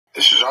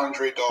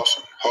Andre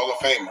Dawson, Hall of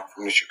Famer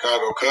from the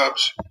Chicago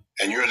Cubs,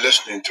 and you're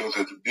listening to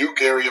the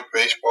Dubuque Area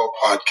Baseball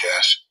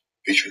Podcast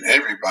featuring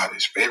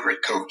everybody's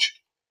favorite coach,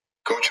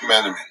 Coach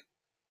Manaman.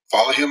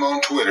 Follow him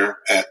on Twitter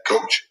at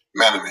Coach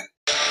Manaman.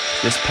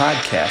 This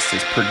podcast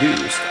is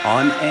produced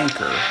on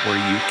Anchor,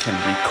 where you can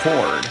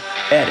record,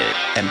 edit,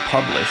 and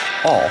publish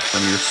all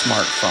from your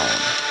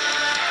smartphone.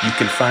 You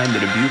can find the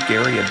Dubuque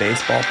Area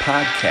Baseball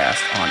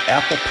Podcast on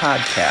Apple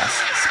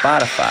Podcasts,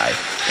 Spotify,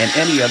 and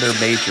any other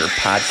major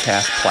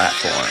podcast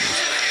platforms.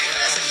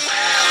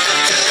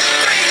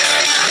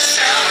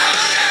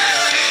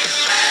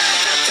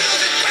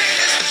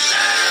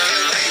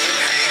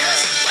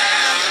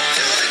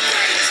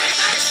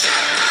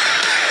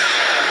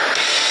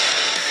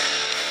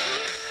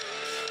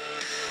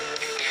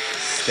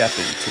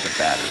 Stepping to the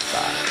batter's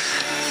box.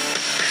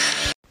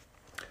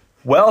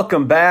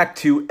 Welcome back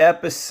to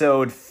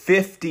episode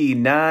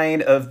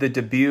 59 of the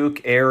Dubuque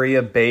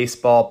Area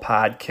Baseball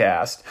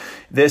Podcast.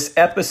 This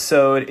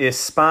episode is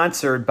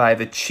sponsored by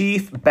the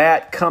Chief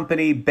Bat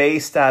Company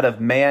based out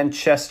of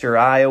Manchester,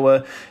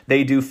 Iowa.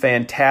 They do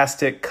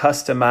fantastic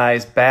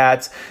customized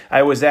bats.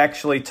 I was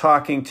actually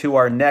talking to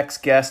our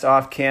next guest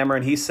off camera,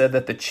 and he said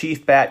that the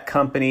Chief Bat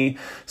Company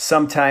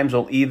sometimes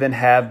will even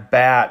have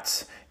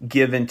bats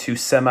given to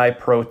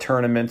semi-pro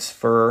tournaments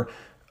for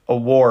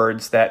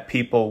awards that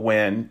people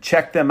win.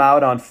 Check them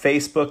out on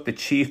Facebook, the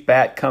Chief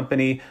Bat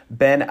Company.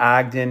 Ben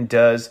Ogden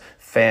does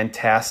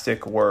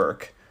fantastic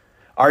work.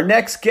 Our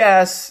next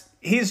guest,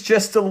 he's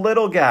just a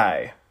little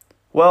guy.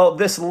 Well,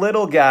 this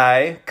little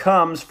guy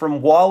comes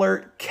from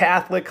Wahlert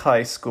Catholic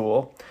High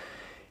School.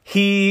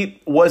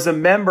 He was a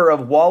member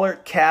of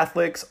Wahlert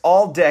Catholic's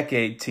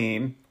all-decade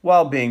team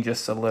while being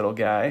just a little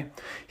guy.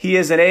 He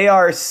is an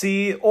ARC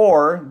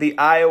or the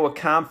Iowa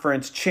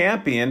Conference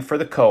champion for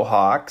the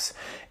Cohawks,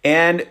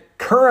 and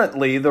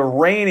currently the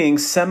reigning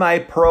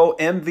semi-pro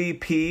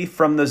MVP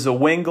from the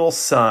Zwingle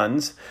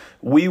Suns.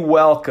 We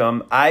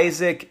welcome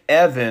Isaac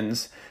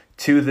Evans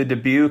to the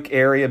Dubuque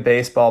Area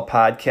Baseball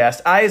Podcast.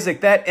 Isaac,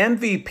 that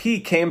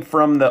MVP came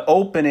from the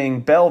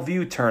opening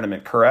Bellevue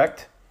tournament,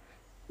 correct?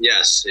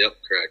 Yes, yep,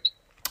 correct.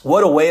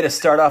 What a way to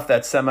start off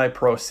that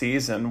semi-pro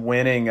season,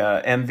 winning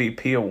an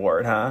MVP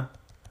award, huh?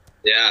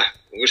 Yeah,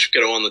 I wish we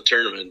could have won the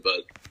tournament,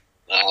 but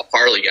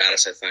Farley got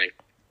us, I think.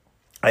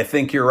 I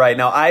think you're right.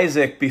 Now,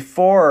 Isaac,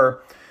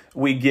 before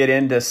we get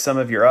into some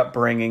of your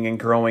upbringing and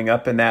growing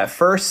up in that,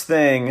 first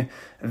thing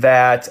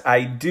that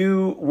I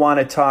do want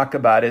to talk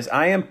about is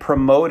I am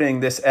promoting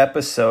this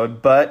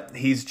episode, but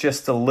he's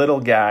just a little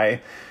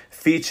guy,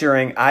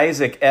 featuring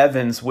Isaac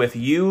Evans with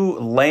you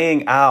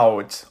laying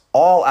out,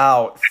 all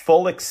out,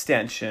 full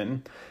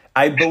extension.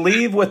 I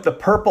believe with the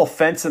purple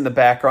fence in the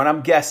background,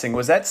 I'm guessing,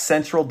 was that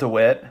Central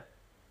DeWitt?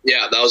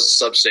 Yeah, that was a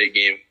sub-state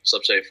game,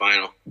 sub-state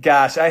final.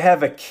 Gosh, I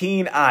have a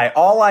keen eye.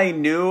 All I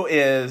knew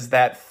is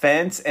that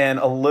fence and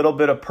a little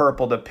bit of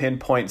purple to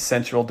pinpoint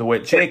Central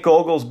DeWitt. Jake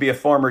Oglesby, a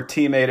former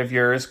teammate of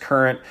yours,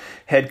 current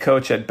head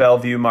coach at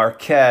Bellevue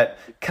Marquette,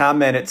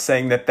 commented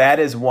saying that that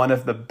is one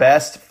of the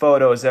best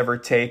photos ever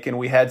taken.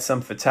 We had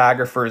some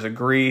photographers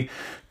agree.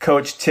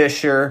 Coach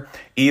Tischer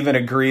even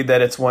agreed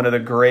that it's one of the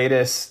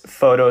greatest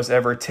photos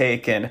ever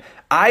taken.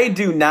 I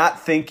do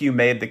not think you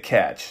made the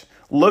catch.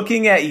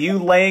 Looking at you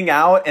laying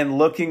out and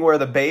looking where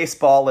the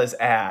baseball is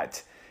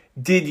at,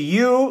 did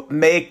you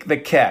make the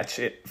catch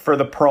for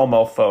the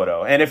promo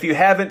photo? And if you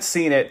haven't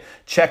seen it,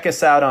 check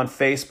us out on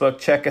Facebook,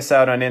 check us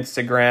out on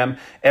Instagram,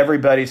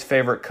 everybody's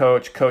favorite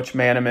coach, Coach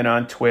Manaman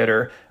on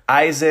Twitter.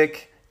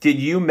 Isaac, did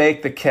you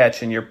make the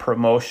catch in your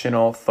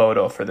promotional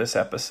photo for this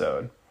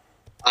episode?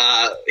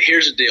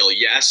 Here's the deal.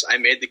 Yes, I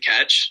made the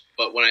catch,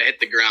 but when I hit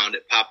the ground,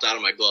 it popped out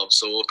of my glove,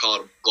 so we'll call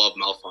it a glove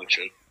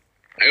malfunction.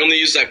 I only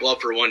used that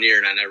glove for 1 year,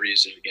 and I never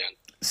used it again.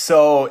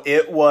 So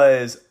it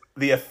was,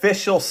 the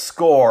official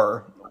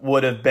score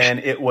would have been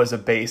it was a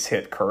base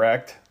hit,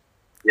 correct?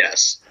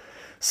 Yes.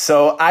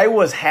 So I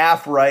was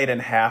half right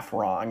and half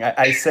wrong.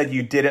 I said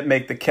you didn't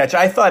make the catch.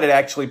 I thought it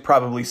actually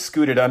probably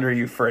scooted under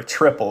you for a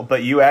triple,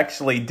 but you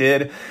actually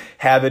did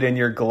have it in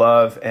your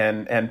glove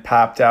and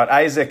popped out.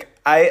 Isaac,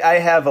 I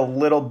have a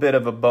little bit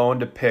of a bone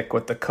to pick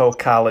with the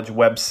Co-College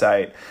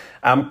website.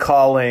 I'm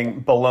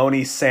calling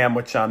bologna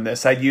sandwich on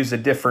this. I'd use a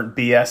different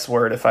BS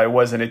word if I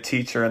wasn't a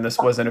teacher and this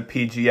wasn't a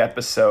PG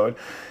episode.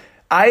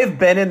 I've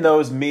been in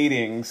those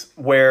meetings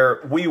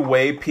where we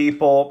weigh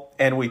people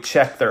and we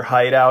check their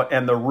height out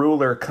and the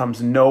ruler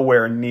comes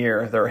nowhere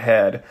near their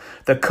head.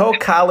 The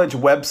Co-College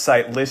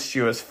website lists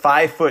you as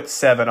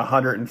 5'7",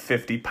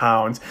 150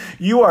 pounds.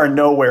 You are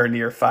nowhere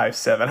near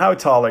 5'7". How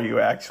tall are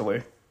you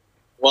actually?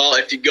 Well,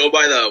 if you go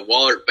by the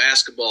Wahlert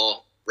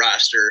basketball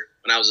roster,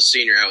 when I was a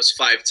senior, I was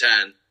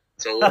 5'10".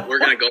 So we're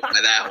going to go by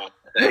that one,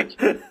 I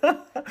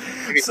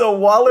think. So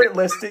Wahlert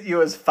listed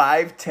you as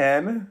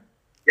 5'10"?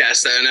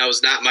 Yes, and that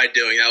was not my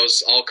doing. That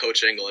was all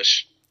Coach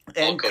English.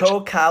 And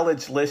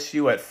Co-College lists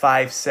you at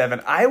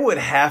 5'7". I would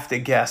have to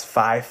guess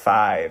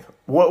 5'5".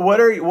 What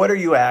are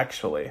you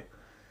actually?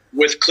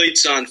 With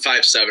cleats on,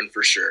 5'7"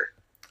 for sure.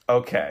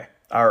 Okay.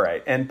 All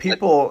right. And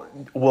people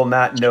will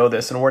not know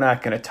this, and we're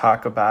not going to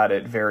talk about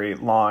it very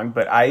long,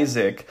 but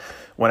Isaac,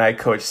 when I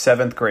coached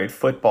 7th grade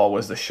football,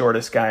 was the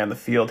shortest guy on the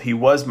field. He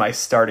was my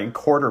starting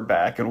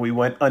quarterback, and we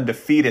went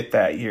undefeated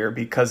that year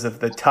because of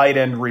the tight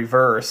end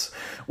reverse.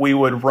 We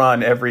would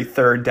run every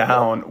third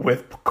down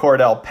with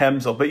Cordell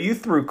Pemsel, but you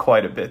threw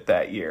quite a bit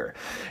that year.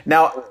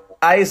 Now,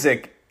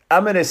 Isaac,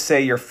 I'm going to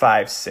say you're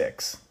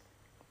 5'6".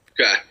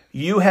 Okay.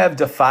 You have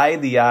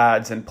defied the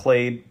odds and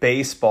played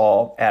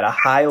baseball at a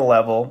high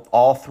level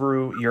all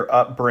through your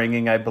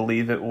upbringing. I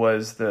believe it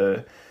was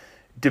the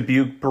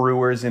Dubuque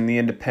Brewers in the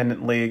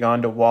Independent League,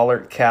 on to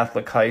Wahlert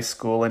Catholic High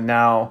School, and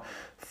now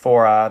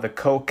for the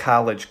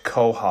Co-College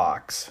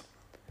Cohawks.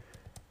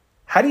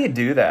 How do you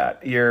do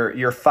that? You're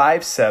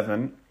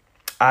 5'7".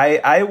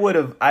 I would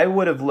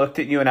have looked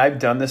at you, and I've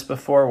done this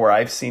before where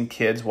I've seen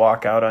kids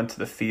walk out onto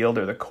the field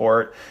or the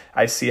court.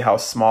 I see how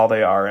small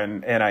they are,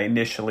 and I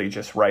initially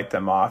just write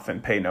them off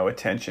and pay no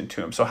attention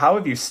to them. So how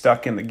have you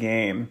stuck in the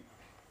game?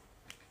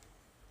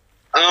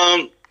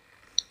 I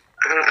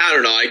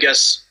don't know. I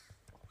guess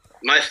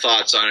my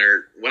thoughts on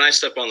it, when I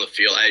step on the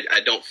field,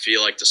 I don't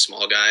feel like the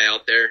small guy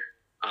out there.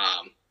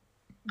 I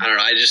don't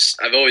know.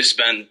 I've always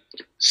been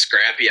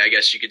scrappy, I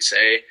guess you could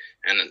say,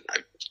 and I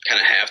kind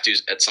of have to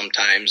at some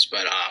times,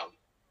 but I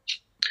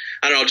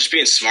don't know, just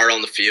being smart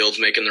on the field,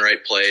 making the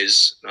right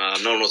plays,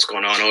 knowing what's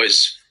going on,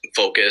 always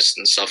focused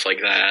and stuff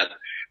like that.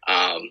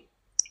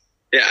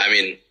 Yeah, I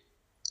mean,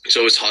 it's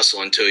always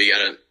hustling too. You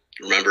got to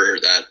remember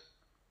that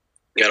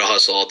you got to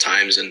hustle all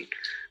times, and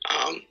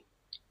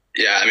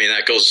yeah, I mean,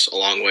 that goes a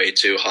long way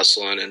too,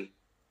 hustling and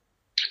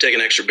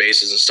taking extra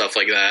bases and stuff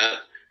like that.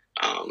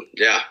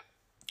 Yeah.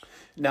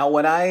 Now,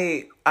 when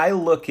I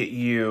look at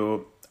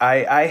you,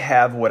 I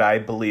have what I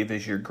believe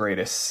is your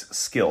greatest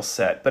skill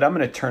set, but I'm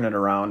going to turn it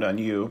around on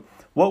you.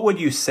 What would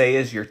you say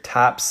is your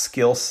top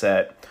skill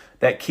set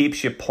that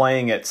keeps you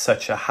playing at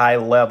such a high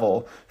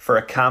level for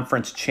a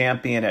conference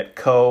champion at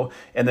Co,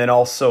 and then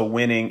also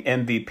winning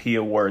MVP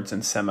awards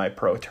in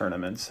semi-pro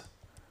tournaments?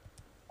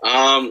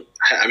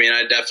 I mean,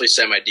 I'd definitely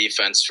say my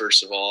defense,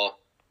 first of all.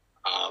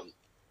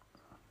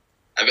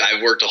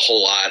 I've worked a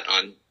whole lot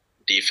on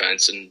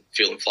defense and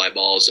fielding fly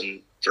balls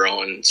and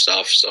throwing and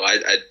stuff. So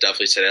I'd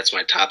definitely say that's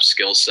my top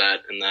skill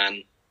set. And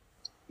then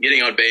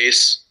getting on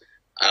base,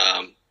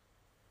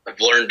 I've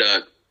learned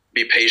to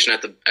be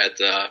patient at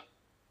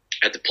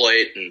the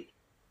plate and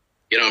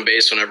get on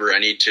base whenever I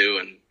need to,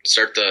 and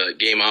start the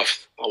game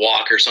off a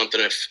walk or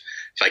something if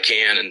I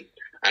can. And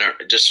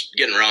just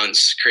getting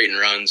runs, creating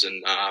runs,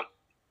 and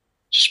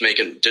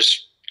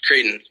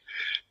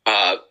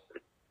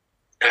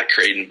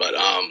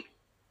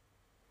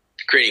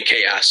creating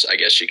chaos, I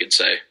guess you could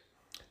say.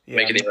 Yeah,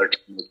 making the other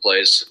team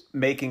plays.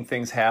 Making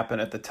things happen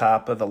at the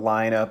top of the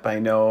lineup. I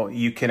know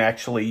you can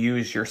actually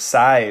use your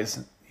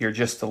size. You're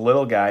just a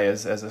little guy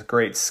as a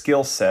great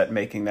skill set,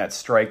 making that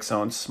strike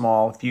zone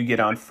small. If you get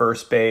on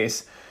first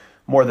base,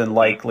 more than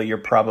likely you're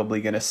probably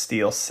going to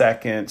steal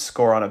second,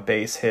 score on a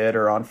base hit,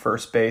 or on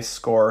first base,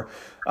 score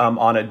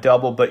on a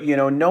double. But,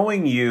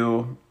 knowing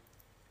you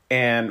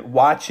and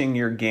watching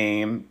your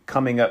game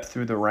coming up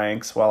through the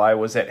ranks while I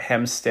was at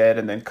Hempstead,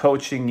 and then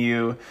coaching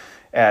you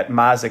at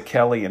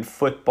Mazzucchelli in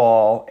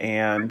football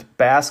and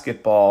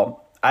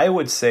basketball, I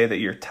would say that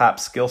your top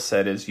skill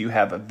set is you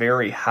have a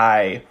very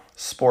high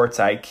sports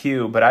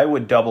IQ, but I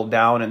would double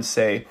down and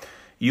say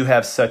you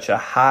have such a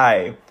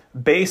high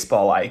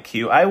baseball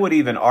IQ. I would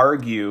even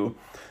argue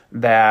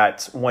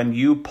that when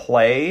you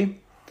play,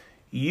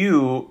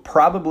 you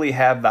probably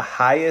have the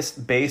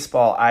highest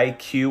baseball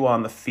IQ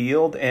on the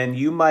field, and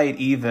you might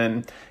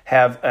even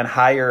have a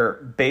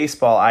higher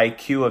baseball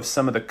IQ of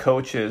some of the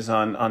coaches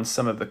on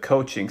some of the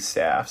coaching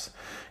staffs.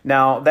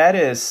 Now, that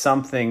is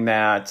something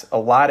that a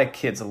lot of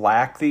kids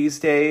lack these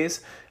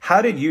days.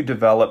 How did you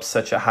develop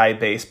such a high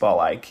baseball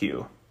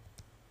IQ?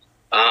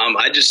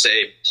 I'd just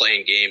say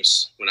playing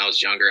games. When I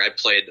was younger, I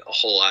played a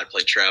whole lot.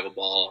 Played travel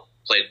ball,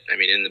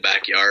 in the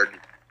backyard,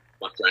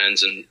 with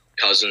friends and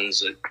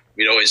cousins.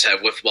 We'd always have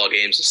wiffle ball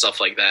games and stuff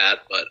like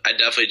that. But I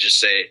definitely just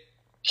say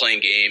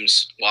playing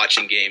games,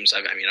 watching games.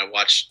 I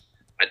watched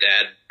my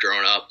dad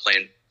growing up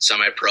playing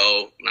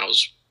semi-pro when I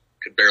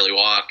could barely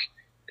walk,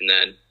 and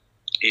then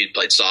he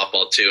played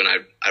softball too,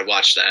 and I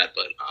watched that.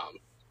 But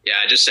yeah,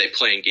 I just say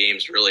playing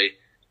games, really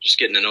just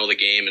getting to know the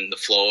game and the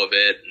flow of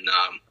it, and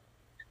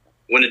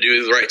when to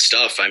do the right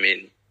stuff.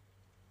 It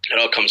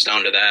all comes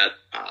down to that.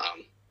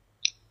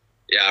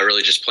 Yeah,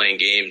 really just playing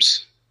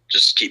games.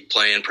 Just keep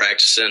playing,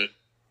 practicing.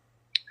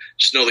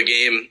 Just know the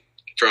game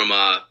from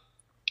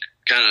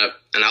kind of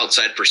an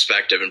outside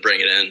perspective and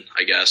bring it in,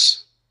 I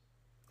guess.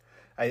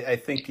 I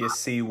think you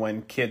see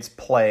when kids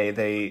play,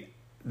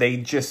 they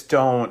just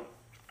don't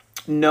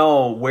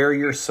know where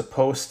you're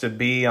supposed to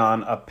be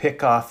on a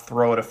pickoff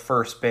throw to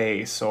first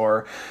base,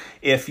 or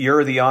if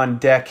you're the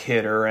on-deck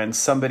hitter and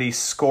somebody's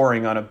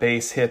scoring on a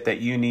base hit, that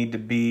you need to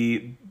be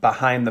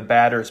behind the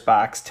batter's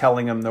box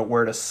telling them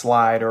where to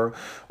slide or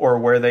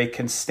where they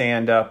can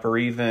stand up, or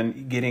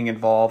even getting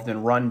involved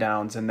in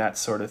rundowns and that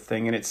sort of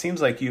thing. And it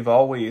seems like you've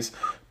always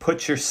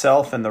put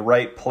yourself in the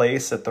right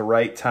place at the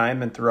right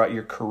time, and throughout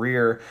your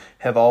career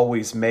have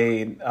always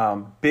made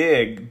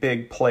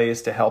big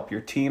plays to help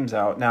your teams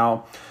out.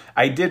 Now,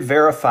 I did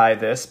verify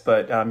this,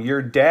 but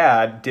your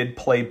dad did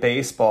play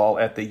baseball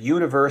at the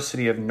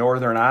University of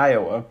Northern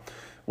Iowa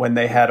when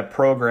they had a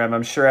program.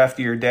 I'm sure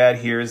after your dad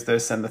hears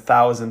this and the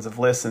thousands of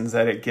listens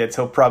that it gets,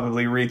 he'll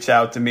probably reach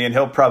out to me, and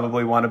he'll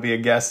probably want to be a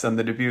guest on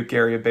the Dubuque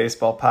Area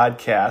Baseball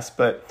Podcast.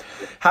 But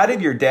how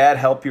did your dad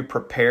help you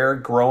prepare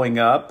growing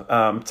up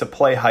to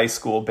play high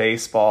school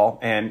baseball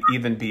and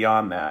even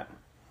beyond that?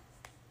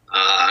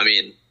 I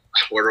mean,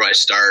 where do I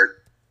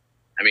start?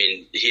 I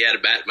mean, he had a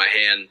bat in my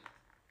hand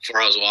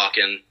before I was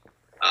walking.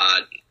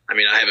 I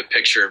mean, I have a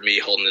picture of me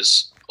holding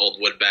this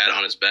old wood bat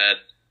on his bed.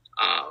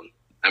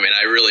 I mean,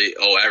 I really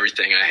owe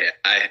everything.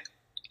 I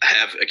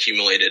have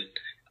accumulated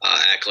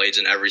accolades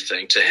and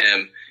everything to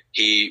him.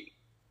 He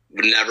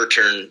would never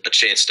turn a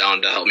chance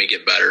down to help me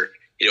get better.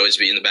 He'd always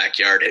be in the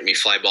backyard, hit me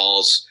fly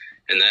balls,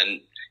 and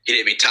then he'd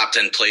hit me top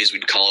 10 plays,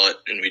 we'd call it,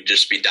 and we'd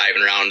just be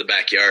diving around in the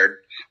backyard,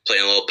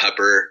 playing a little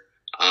pepper.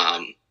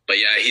 But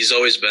yeah, he's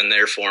always been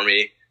there for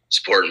me,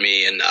 supporting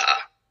me, and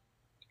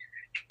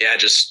yeah,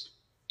 just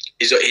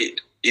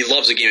he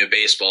loves the game of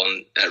baseball,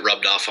 and that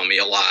rubbed off on me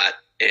a lot.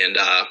 And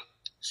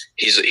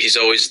he's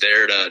always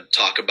there to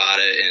talk about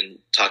it and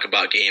talk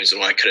about games and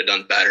what I could have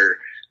done better.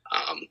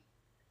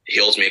 He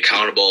holds me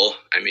accountable.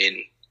 I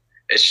mean,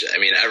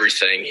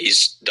 everything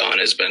he's done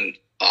has been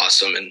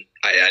awesome, and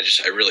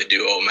I really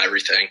do owe him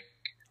everything.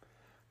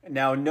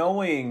 Now,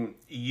 knowing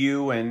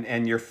you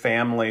and your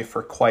family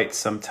for quite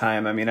some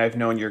time, I mean, I've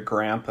known your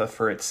grandpa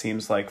for, it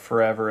seems like,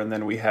 forever, and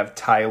then we have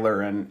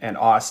Tyler and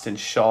Austin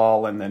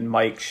Shaw, and then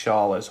Mike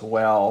Shaw as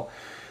well.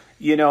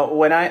 You know,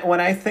 when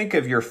I think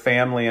of your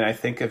family and I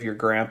think of your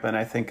grandpa and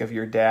I think of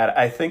your dad,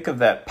 I think of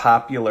that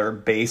popular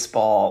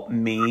baseball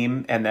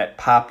meme and that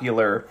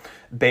popular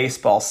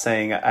baseball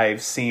saying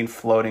I've seen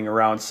floating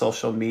around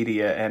social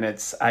media, and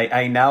it's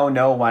I now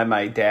know why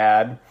my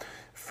dad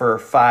for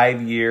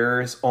 5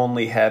 years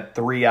only had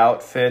 3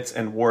 outfits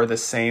and wore the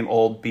same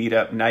old beat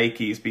up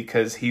Nikes,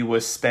 because he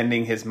was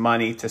spending his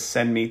money to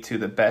send me to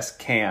the best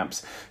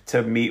camps,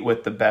 to meet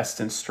with the best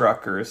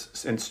instructors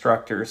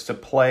to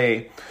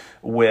play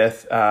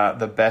with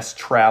the best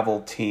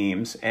travel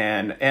teams.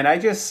 And I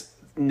just,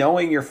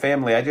 knowing your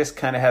family, I just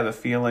kind of have a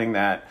feeling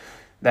that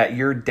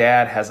your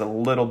dad has a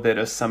little bit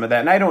of some of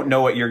that. And I don't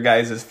know what your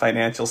guys'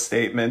 financial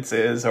statements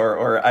is,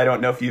 or I don't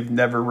know if you've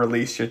never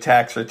released your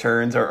tax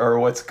returns or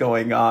what's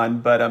going on.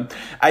 But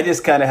I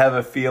just kind of have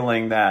a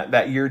feeling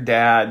that your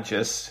dad,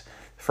 just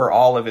for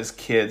all of his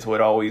kids, would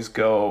always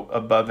go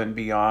above and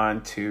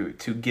beyond to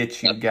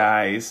get you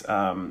guys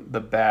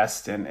the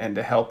best and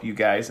to help you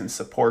guys and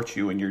support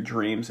you in your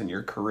dreams and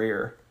your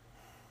career.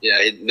 Yeah,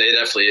 they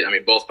definitely, I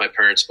mean, both my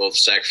parents both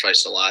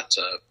sacrificed a lot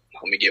to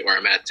help me get where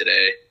I'm at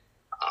today.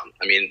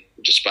 I mean,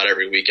 just about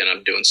every weekend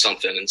I'm doing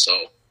something. And so,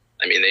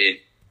 I mean,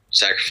 they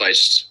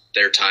sacrificed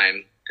their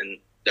time and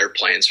their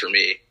plans for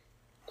me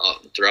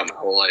throughout my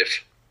whole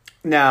life.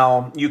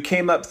 Now, you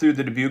came up through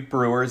the Dubuque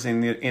Brewers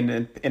in the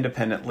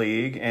Independent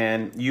League,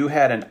 and you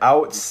had an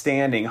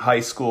outstanding high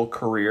school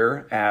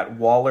career at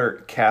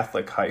Wahlert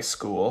Catholic High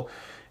School.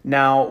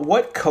 Now,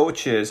 what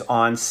coaches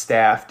on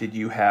staff did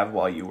you have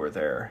while you were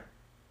there?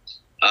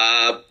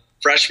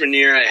 Freshman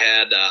year, I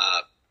had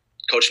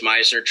Coach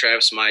Meisner,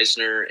 Travis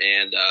Meisner,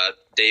 and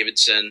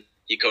Davidson.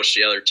 He coached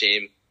the other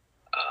team.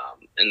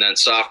 And then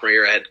sophomore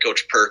year, I had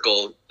Coach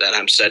Perkel, that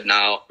I'm said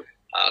now,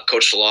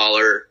 Coach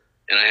Lawler,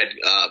 and I had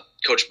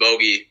Coach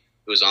Bogey,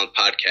 who was on the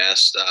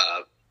podcast.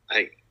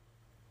 I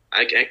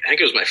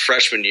think it was my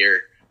freshman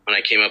year when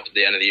I came up at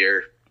the end of the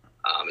year.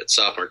 At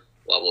sophomore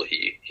level,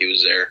 he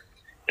was there.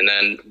 And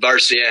then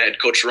varsity, I had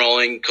Coach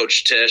Rowling,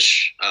 Coach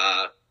Tisch,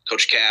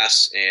 Coach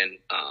Cass, and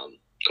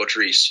Coach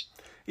Reese.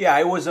 Yeah,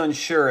 I was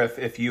unsure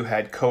if you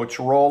had Coach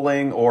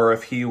Rowling or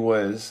if he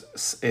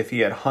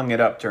had hung it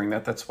up during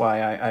that. That's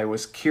why I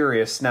was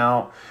curious.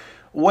 Now,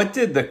 what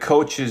did the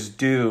coaches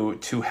do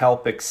to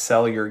help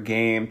excel your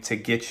game to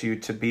get you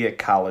to be a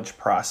college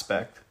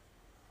prospect?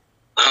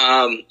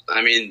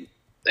 I mean,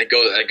 that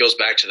goes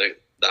back to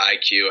the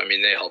IQ. I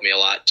mean, they helped me a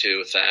lot too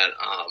with that.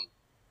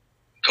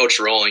 Coach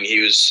Rowling,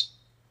 he was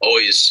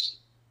always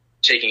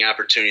taking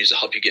opportunities to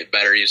help you get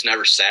better. He was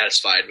never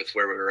satisfied with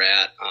where we were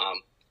at.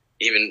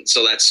 Even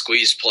so, that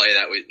squeeze play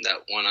that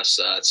won us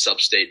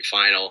sub-state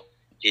final.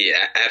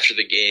 After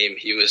the game,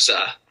 he was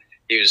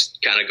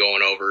kind of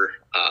going over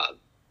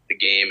the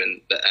game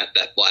and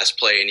that last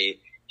play, and he's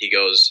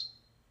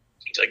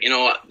like, you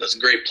know what, that's a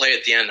great play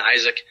at the end,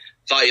 Isaac.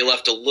 Thought you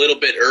left a little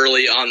bit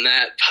early on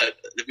that, but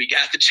we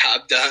got the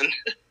job done.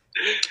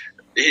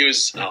 He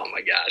was, oh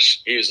my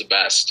gosh, he was the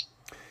best.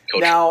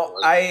 Coach now,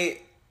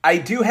 I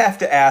do have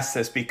to ask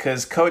this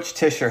because Coach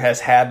Tischer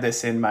has had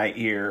this in my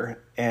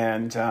ear,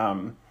 and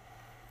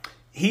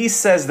He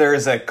says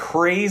there's a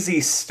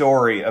crazy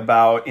story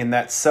about in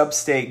that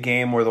sub-state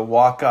game where the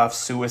walk-off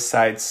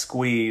suicide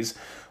squeeze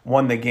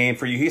won the game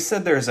for you. He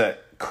said there's a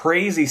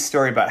crazy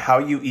story about how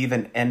you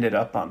even ended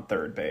up on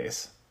third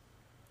base.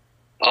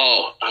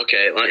 Oh,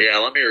 okay. Yeah,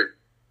 let me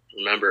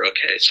remember.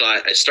 Okay, so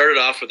I started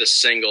off with a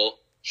single,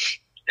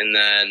 and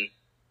then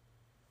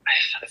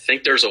I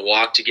think there's a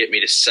walk to get me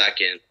to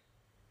second.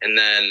 And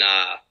then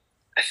I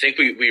think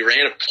we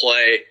ran a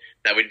play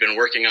that we'd been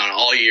working on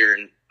all year,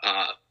 and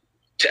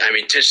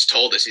Tish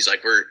told us, he's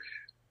like, we're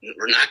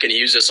not going to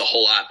use this a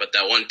whole lot, but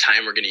that one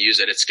time we're going to use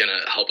it, it's going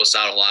to help us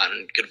out a lot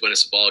and could win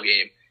us a ball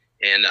game.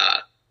 And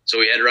so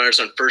we had runners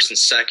on first and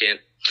second,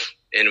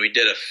 and we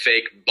did a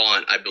fake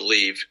bunt, I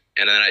believe,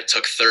 and then I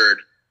took third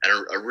at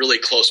a really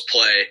close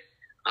play,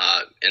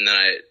 and then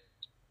I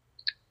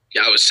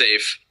was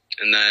safe.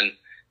 And then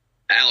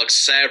Alex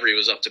Savory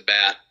was up to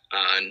bat,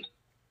 and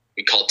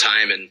we called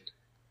time, and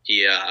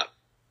he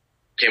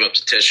came up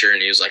to Tisher,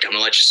 and he was like, I'm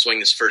going to let you swing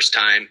this first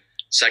time.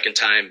 Second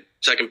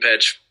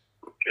pitch,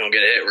 you don't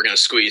get a hit, we're going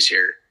to squeeze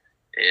here.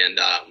 And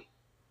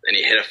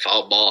he hit a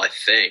foul ball, I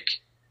think,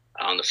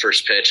 on the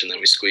first pitch, and then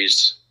we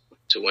squeezed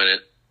to win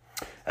it.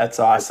 That's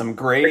awesome.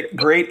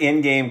 Great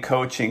in-game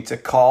coaching to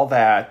call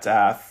that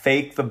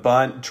fake the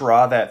bunt,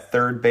 draw that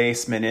third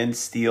baseman in,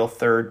 steal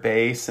third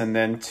base, and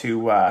then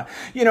to,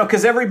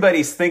 because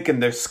everybody's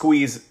thinking the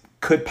squeeze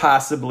could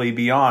possibly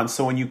be on.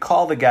 So when you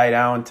call the guy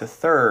down to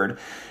third,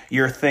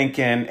 you're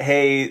thinking,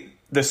 hey,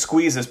 the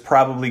squeeze is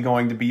probably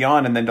going to be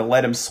on, and then to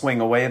let him swing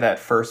away that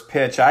first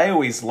pitch. I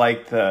always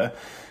liked the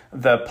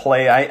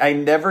play. I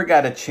never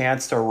got a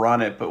chance to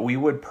run it, but we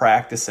would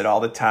practice it all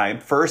the time.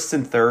 First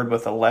and third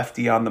with a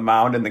lefty on the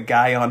mound, and the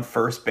guy on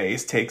first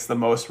base takes the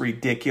most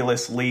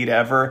ridiculous lead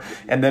ever.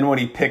 And then when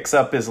he picks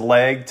up his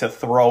leg to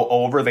throw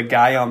over, the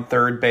guy on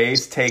third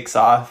base takes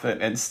off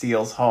and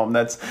steals home.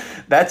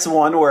 That's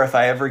one where if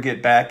I ever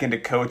get back into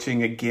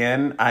coaching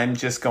again, I'm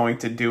just going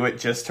to do it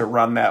just to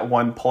run that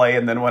one play.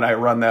 And then when I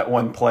run that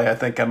one play, I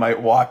think I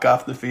might walk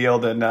off the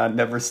field and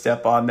never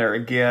step on there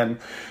again.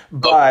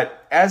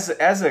 But as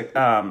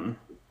a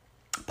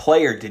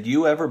player, did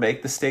you ever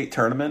make the state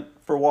tournament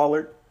for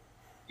Wahlert?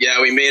 Yeah,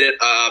 we made it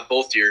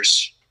both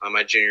years,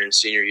 my junior and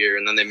senior year,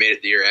 and then they made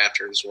it the year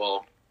after as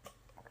well.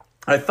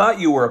 I thought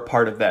you were a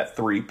part of that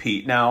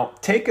three-peat. Now,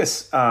 take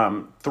us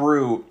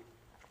through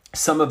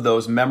some of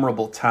those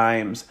memorable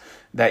times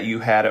that you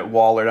had at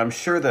Wahlert. I'm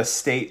sure the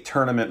state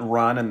tournament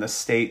run and the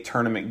state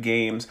tournament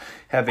games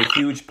have a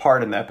huge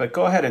part in that, but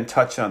go ahead and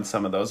touch on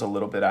some of those a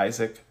little bit,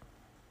 Isaac.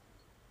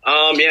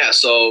 Yeah,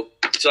 so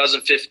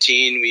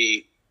 2015,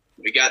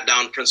 we got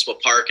down Principal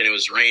Park, and it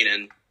was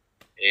raining,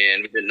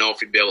 and we didn't know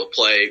if we'd be able to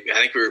play. I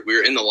think we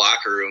were in the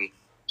locker room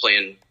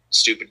playing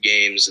stupid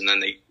games, and then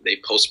they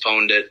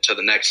postponed it to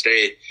the next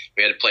day.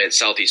 We had to play at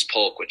Southeast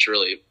Polk, which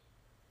really,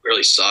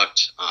 really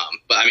sucked.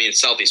 But, I mean,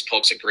 Southeast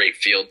Polk's a great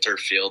field, turf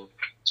field,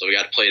 so we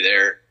got to play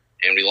there,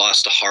 and we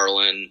lost to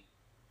Harlan.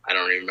 I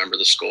don't even remember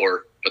the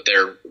score, but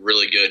they're a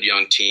really good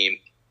young team.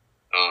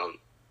 And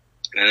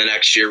then the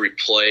next year we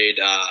played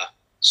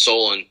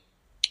Solon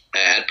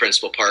at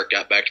Principal Park,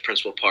 got back to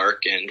Principal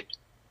Park, and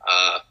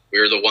we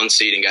were the 1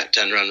 seed and got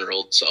 10 run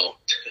ruled. So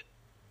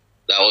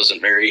that wasn't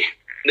a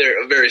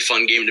very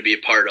fun game to be a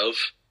part of.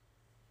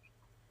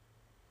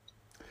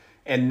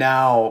 And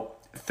now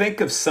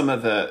think of some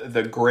of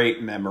the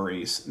great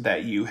memories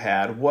that you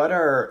had. What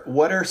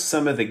are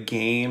some of the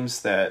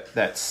games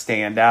that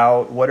stand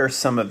out? What are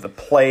some of the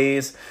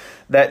plays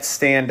that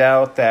stand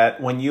out that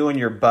when you and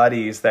your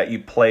buddies that you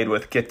played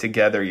with get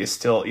together, you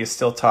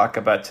still talk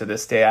about to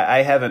this day?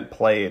 I haven't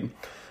played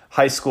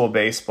high school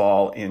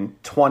baseball in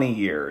 20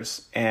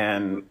 years,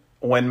 and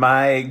when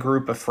my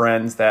group of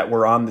friends that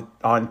were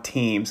on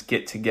teams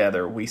get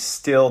together, we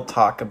still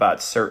talk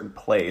about certain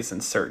plays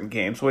and certain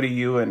games. What do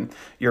you and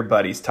your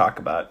buddies talk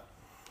about?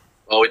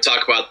 Well, we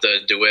talk about the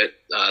DeWitt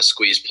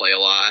squeeze play a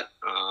lot.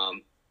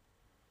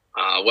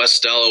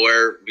 West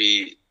Delaware,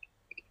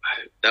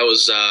 that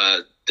was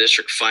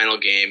district final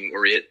game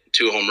where we hit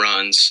 2 home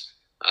runs.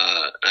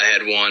 I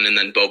had one, and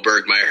then Bo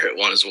Bergmeyer hit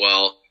one as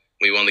well.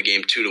 We won the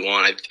game 2-1,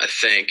 I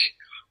think.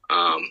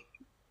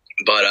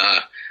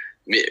 But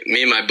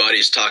me and my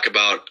buddies talk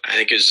about, I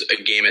think it was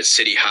a game at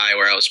City High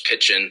where I was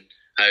pitching.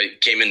 I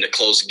came in to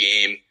close the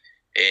game,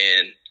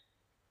 and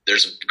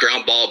there's a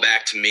ground ball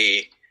back to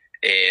me,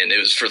 and it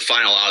was for the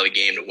final out of the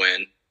game to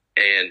win.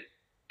 And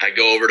I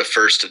go over to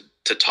first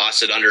to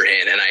toss it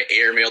underhand, and I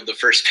airmailed the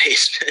first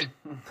baseman.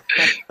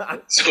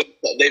 So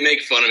they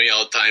make fun of me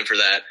all the time for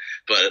that,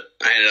 but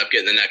I ended up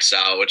getting the next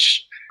out,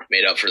 which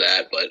made up for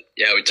that. But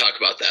yeah, we talk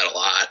about that a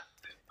lot.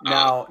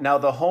 Now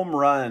the home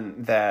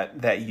run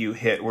that you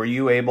hit, were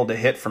you able to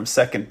hit from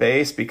second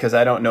base? Because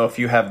I don't know if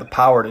you have the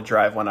power to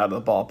drive one out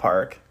of the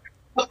ballpark.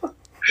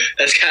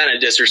 That's kind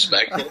of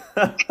disrespectful.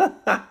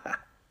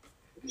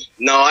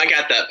 No, I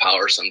got that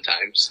power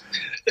sometimes.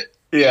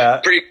 Yeah.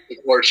 Pretty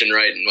fortunate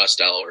right in West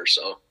Delaware,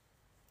 so.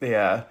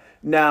 Yeah.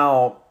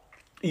 Now,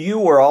 you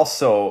were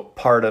also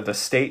part of a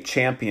state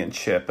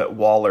championship at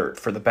Wahlert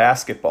for the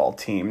basketball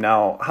team.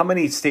 Now, how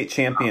many state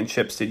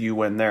championships did you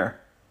win there?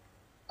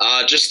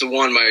 Just the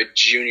one my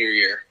junior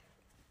year.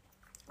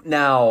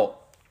 Now,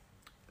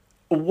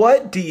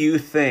 what do you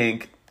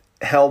think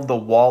held the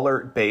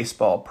Wahlert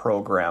baseball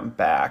program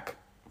back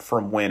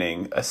from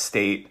winning a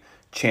state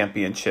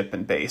championship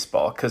in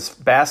baseball? Because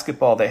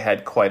basketball, they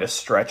had quite a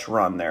stretch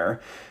run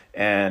there.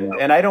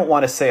 And I don't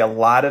want to say a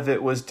lot of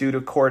it was due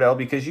to Cordell,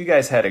 because you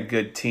guys had a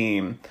good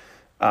team.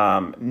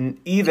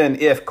 Even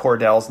if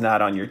Cordell's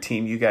not on your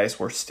team, you guys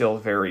were still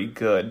very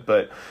good.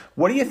 But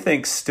what do you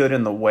think stood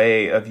in the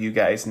way of you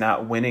guys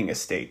not winning a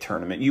state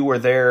tournament? You were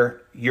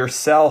there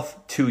yourself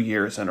 2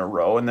 years in a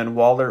row, and then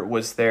Wahlert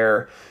was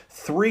there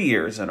 3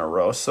 years in a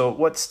row. So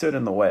what stood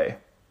in the way?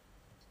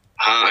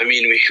 I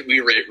mean, we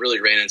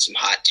really ran in some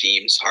hot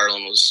teams.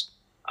 Harlan was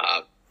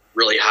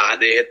really hot.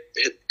 They hit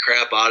the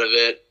crap out of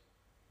it,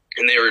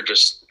 and they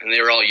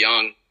were all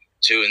young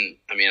too. And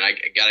I mean, I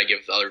gotta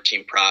give the other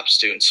team props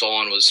too. And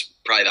Solon was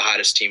probably the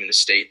hottest team in the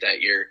state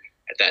that year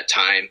at that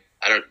time.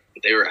 I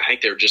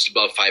think they were just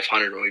above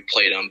 500 when we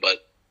played them.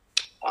 But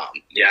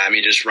yeah, I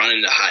mean, just running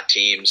into hot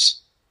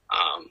teams,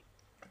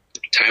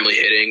 timely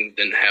hitting,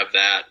 didn't have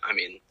that. I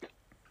mean,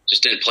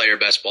 just didn't play our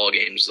best ball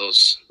games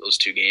those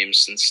 2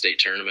 games in the state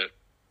tournament.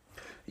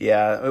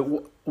 Yeah,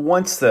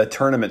 once the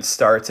tournament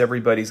starts,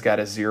 everybody's got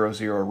a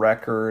 0-0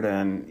 record,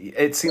 and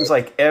it seems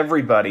like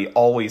everybody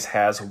always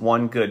has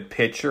one good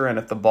pitcher, and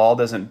if the ball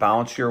doesn't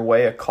bounce your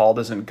way, a call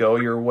doesn't go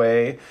your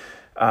way,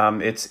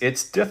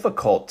 it's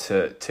difficult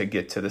to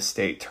get to the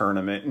state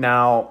tournament.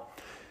 Now,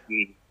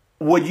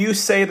 would you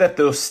say that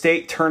those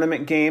state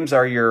tournament games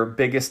are your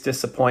biggest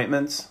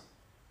disappointments?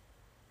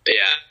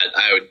 Yeah,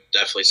 I would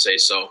definitely say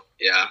so.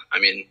 Yeah, I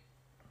mean,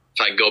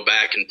 if I go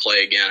back and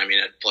play again, I mean,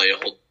 I'd play a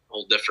whole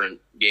different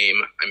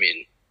game. I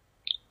mean,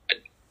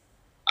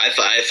 I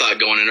thought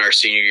going into our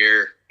senior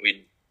year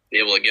we'd be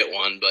able to get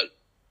one, but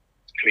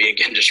I mean,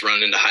 again, just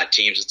running into hot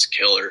teams, it's a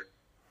killer.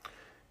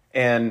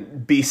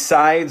 And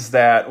besides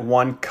that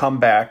one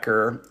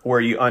comebacker where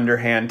you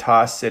underhand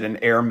tossed it and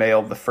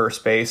airmailed the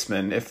first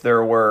baseman, if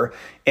there were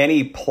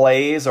any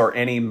plays or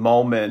any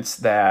moments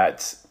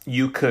that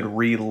you could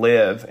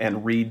relive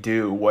and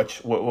redo,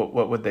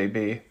 what would they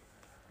be?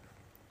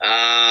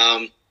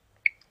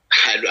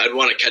 I'd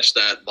want to catch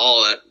that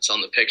ball that's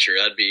on the picture.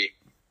 That'd be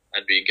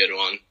a good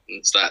one.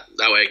 It's that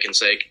way I can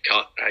say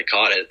I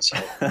caught it. So.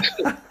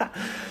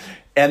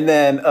 And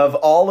then, of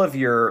all of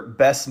your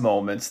best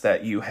moments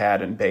that you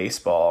had in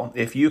baseball,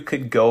 if you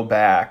could go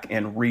back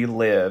and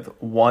relive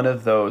one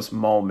of those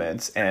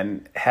moments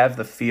and have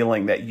the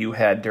feeling that you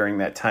had during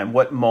that time,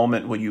 what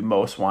moment would you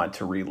most want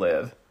to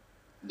relive?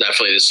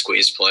 Definitely the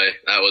squeeze play.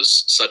 That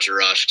was such a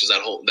rush, because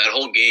that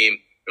whole game,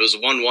 it was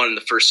 1-1 in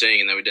the first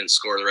inning, and then we didn't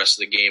score the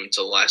rest of the game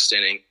until the last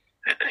inning.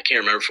 I can't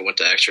remember if it went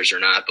to extras or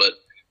not, but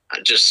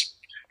just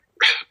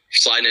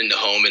sliding into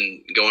home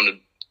and going to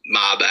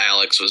mob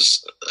Alex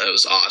was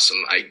awesome.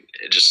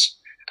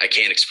 I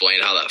can't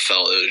explain how that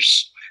felt.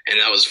 And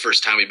that was the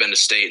first time we'd been to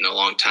state in a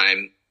long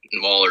time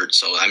in Wahlert.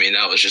 So I mean,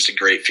 that was just a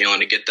great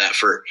feeling to get that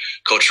for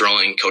Coach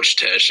Rowling, Coach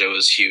Tisch. It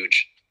was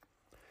huge.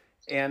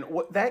 And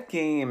that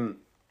game,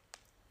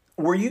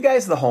 were you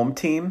guys the home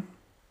team?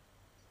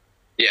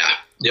 Yeah.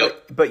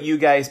 Yep. But you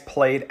guys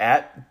played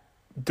at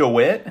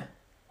DeWitt?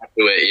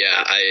 DeWitt,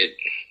 yeah.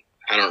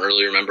 I don't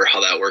really remember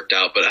how that worked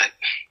out, but I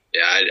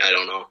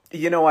don't know.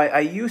 You know,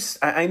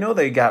 I know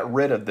they got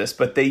rid of this,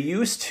 but they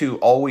used to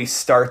always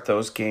start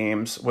those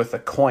games with a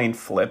coin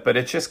flip, but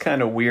it's just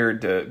kind of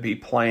weird to be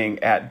playing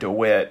at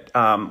DeWitt.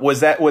 Would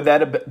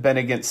that have been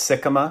against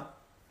Sycamore?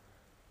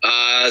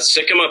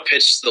 Sycamore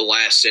pitched the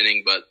last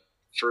inning, but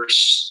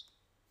first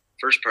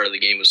part of the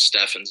game was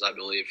Steffens, I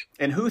believe.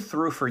 And who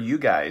threw for you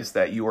guys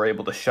that you were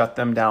able to shut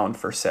them down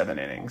for 7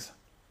 innings?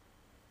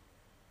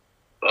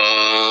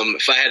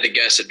 If I had to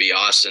guess, it'd be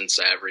Austin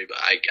Savory, but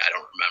I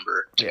don't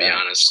remember, to be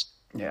honest.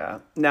 Yeah.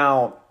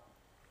 Now,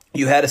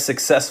 you had a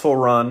successful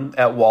run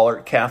at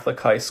Wahlert Catholic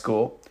High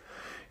School.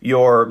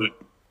 Your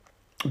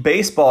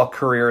baseball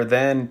career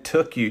then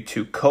took you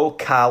to Coe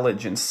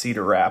College in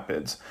Cedar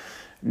Rapids.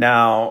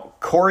 Now,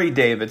 Corey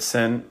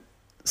Davidson,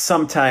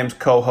 sometimes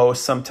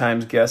co-host,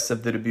 sometimes guest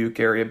of the Dubuque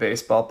Area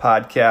Baseball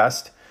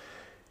Podcast,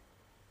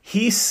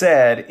 he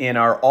said in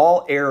our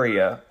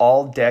all-area,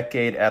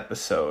 all-decade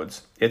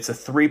episodes, it's a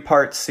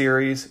 3-part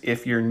series.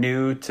 If you're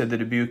new to the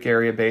Dubuque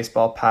Area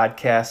Baseball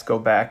Podcast, go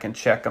back and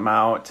check them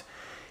out.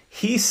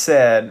 He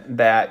said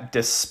that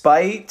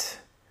despite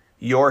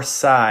your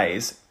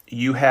size,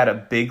 you had a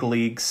big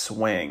league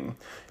swing.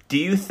 Do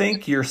you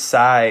think your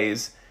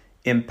size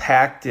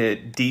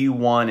impacted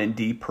D1 and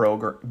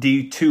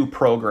D2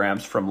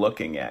 programs from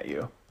looking at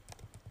you?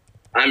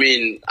 I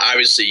mean,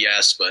 obviously,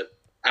 yes, but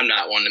I'm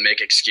not one to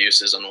make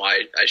excuses on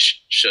why I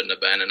shouldn't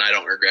have been, and I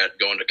don't regret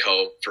going to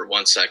Coe for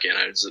 1 second.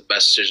 It was the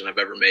best decision I've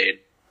ever made.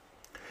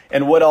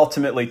 And what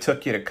ultimately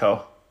took you to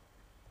Coe?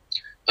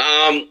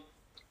 My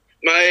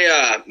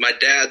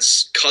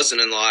dad's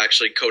cousin-in-law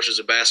actually coaches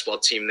a basketball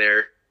team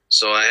there,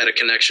 so I had a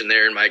connection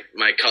there, and my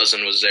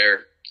cousin was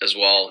there as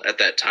well at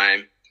that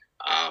time.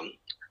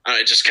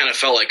 It just kind of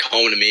felt like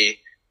home to me,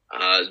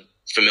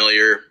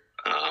 familiar,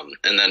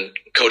 and then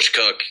Coach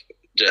Cook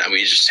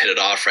we just hit it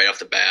off right off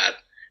the bat.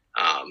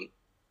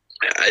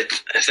 I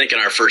think in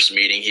our first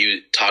meeting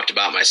he talked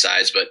about my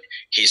size, but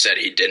he said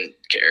he didn't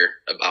care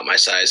about my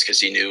size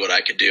because he knew what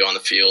I could do on the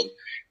field.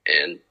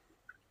 And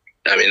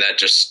I mean,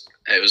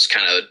 it was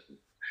kind of,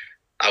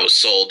 I was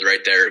sold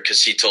right there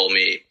because he told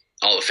me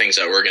all the things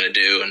that we're going to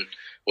do and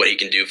what he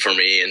can do for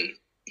me. And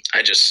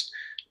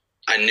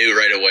I knew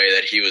right away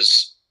that he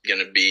was going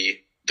to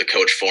be the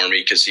coach for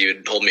me because he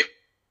would hold me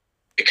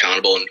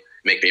accountable and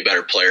make me a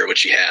better player,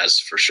 which he has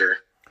for sure.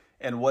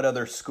 And what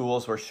other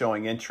schools were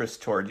showing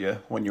interest toward you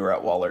when you were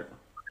at Wahlert?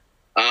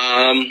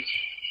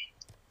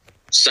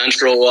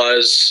 Central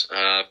was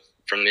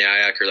from the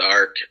IAC or the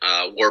ARC.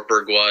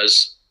 Wartburg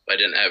was. I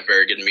didn't have a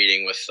very good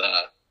meeting with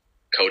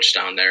coach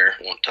down there.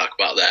 I won't talk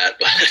about that.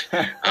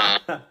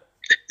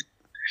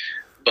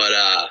 But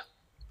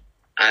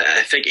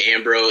I think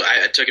Ambrose.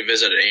 I took a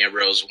visit at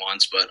Ambrose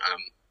once, but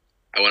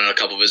I went on a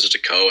couple visits to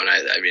Co, and I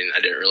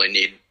didn't really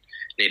need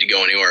to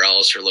go anywhere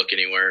else or look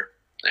anywhere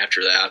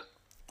after that.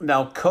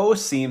 Now, Co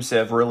seems to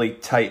have really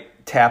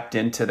tapped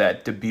into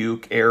that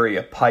Dubuque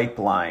area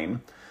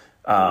pipeline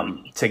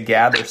to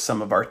gather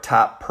some of our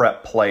top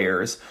prep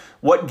players.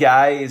 What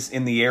guys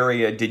in the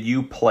area did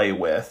you play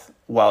with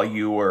that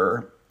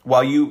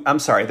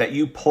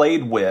you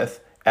played with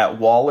at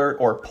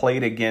Wahlert or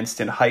played against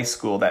in high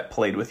school that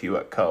played with you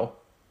at Co?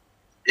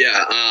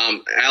 Yeah,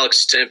 Alex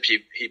Stimp,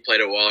 he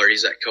played at Wahlert.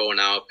 He's at Co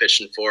now,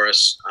 pitching for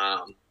us.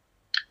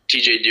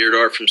 TJ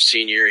Deerdorf from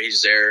senior,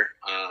 he's there.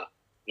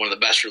 One of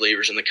the best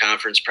relievers in the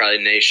conference, probably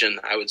nation,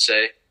 I would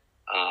say.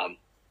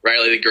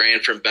 Riley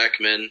LeGrand from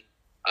Beckman,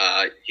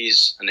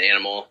 he's an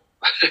animal.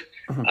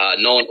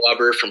 Nolan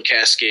Weber from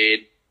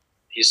Cascade,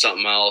 he's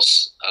something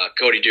else.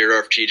 Cody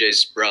Deerdorf,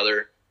 TJ's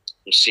brother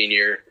from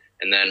senior,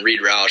 and then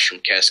Reed Roush from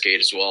Cascade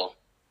as well.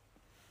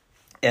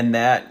 And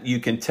that you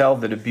can tell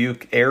the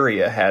Dubuque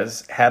area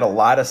has had a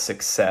lot of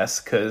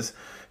success because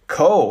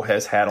Co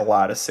has had a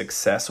lot of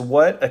success.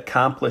 What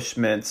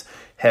accomplishments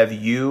have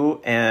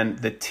you and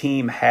the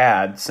team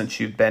had since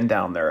you've been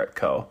down there at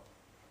Co?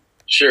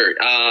 Sure.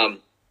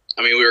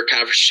 We were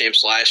conference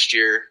champs last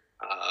year.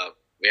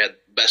 We had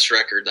the best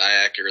record the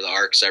IAC or the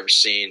ARC's ever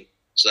seen,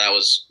 so that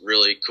was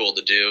really cool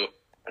to do.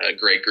 A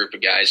great group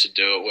of guys to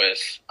do it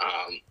with.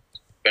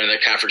 Been in the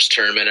conference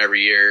tournament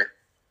every year.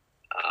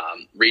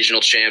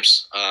 Regional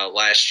champs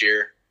last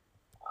year.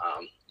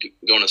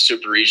 Going to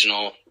super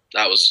regional,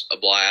 that was a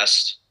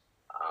blast.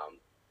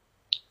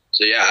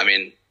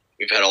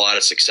 We've had a lot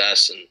of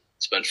success and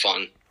it's been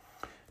fun.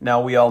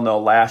 Now, we all know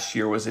last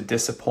year was a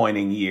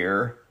disappointing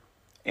year,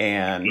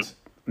 and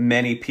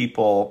many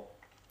people,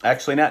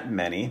 actually not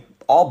many,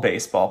 all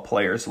baseball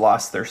players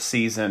lost their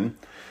season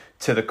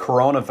to the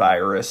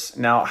coronavirus.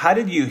 Now, how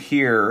did you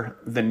hear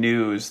the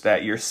news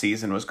that your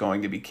season was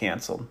going to be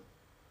canceled?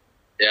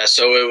 Yeah,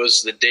 so it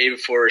was the day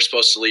before we were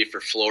supposed to leave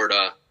for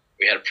Florida.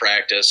 We had a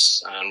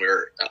practice, and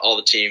the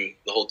whole team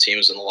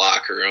was in the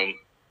locker room,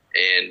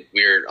 and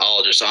we were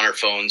all just on our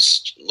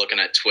phones looking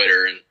at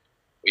Twitter, and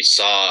we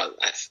saw,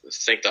 I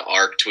think the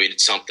ARC tweeted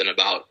something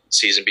about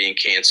season being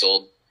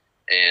canceled,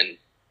 and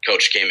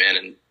coach came in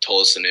and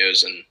told us the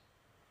news, and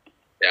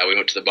yeah, we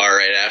went to the bar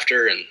right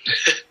after and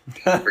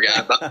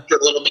forgot about it for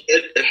a little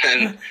bit,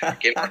 and then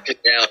came back to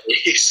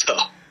reality. So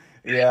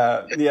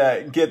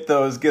yeah, get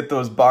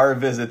those bar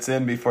visits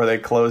in before they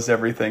close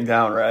everything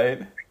down,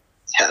 right?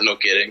 Yeah, no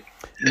kidding.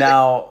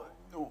 Now,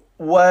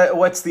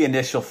 what's the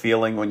initial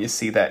feeling when you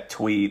see that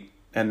tweet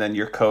and then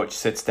your coach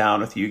sits down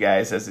with you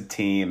guys as a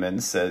team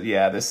and says,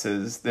 "Yeah, this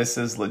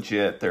is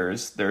legit.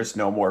 There's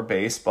no more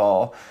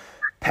baseball.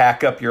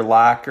 Pack up your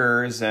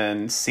lockers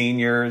and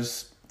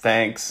seniors.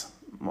 Thanks."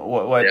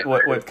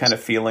 What kind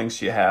of feelings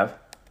do you have?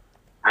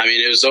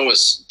 It was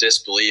almost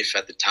disbelief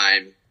at the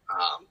time.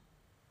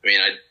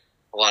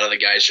 A lot of the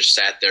guys just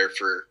sat there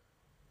for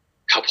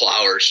a couple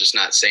hours just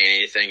not saying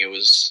anything. It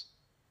was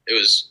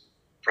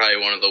probably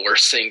one of the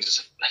worst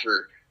things I've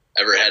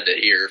ever had to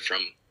hear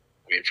from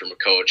a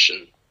coach.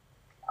 And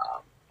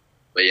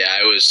but yeah,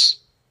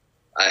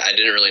 I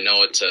didn't really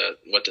know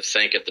what to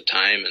think at the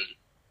time, and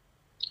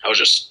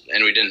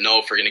and we didn't know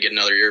if we're going to get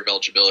another year of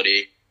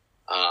eligibility.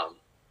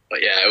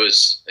 But yeah, it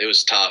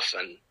was tough,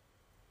 and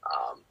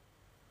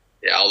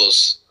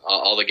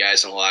all the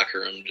guys in the locker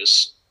room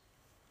just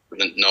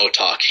no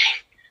talking.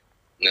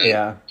 And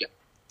then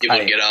people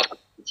would get up,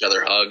 each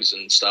other hugs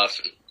and stuff,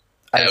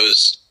 and it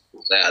was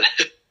sad.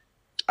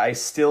 I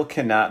still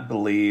cannot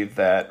believe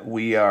that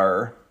we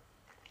are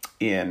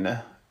in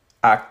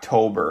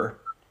October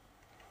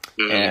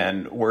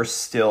and we're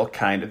still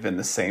kind of in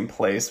the same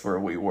place where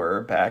we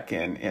were back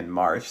in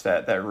March.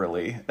 That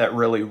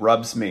really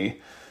rubs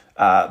me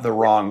the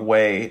wrong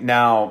way.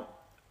 Now,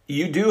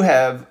 you do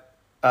have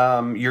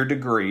your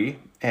degree,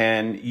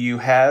 and you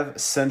have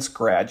since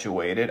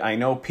graduated. I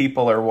know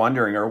people are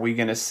wondering, are we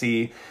going to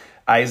see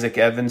Isaac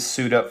Evans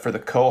suit up for the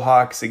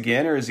Cohawks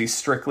again, or is he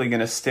strictly going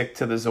to stick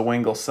to the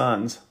Zwingle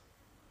Suns?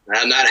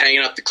 I'm not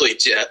hanging up the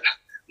cleats yet.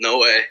 No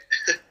way.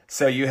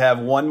 So you have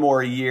one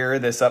more year.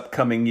 This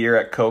upcoming year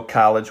at Coe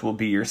College will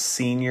be your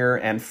senior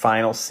and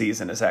final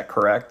season. Is that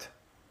correct?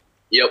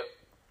 Yep.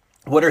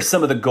 What are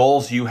some of the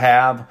goals you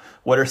have?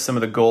 What are some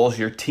of the goals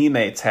your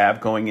teammates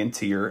have going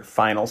into your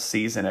final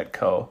season at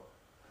Co?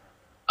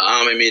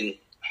 I mean,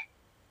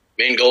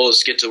 main goal is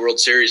to get to the World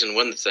Series and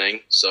win the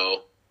thing.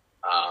 So,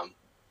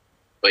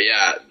 but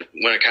yeah,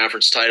 win a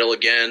conference title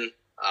again.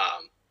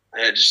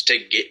 I just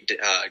take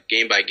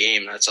game by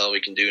game. That's all we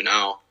can do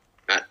now.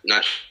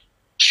 Not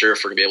sure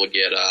if we're gonna be able to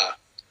get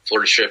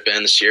Florida trip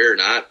in this year or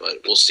not, but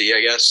we'll see.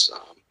 I guess.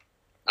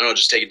 I don't know.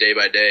 Just take it day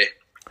by day.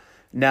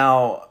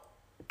 Now,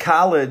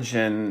 college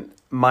and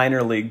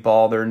minor league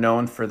ball, they're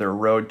known for their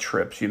road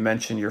trips. You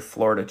mentioned your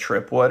Florida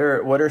trip. What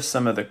are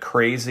some of the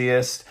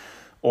craziest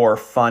or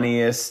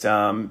funniest,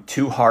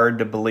 too hard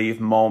to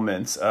believe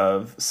moments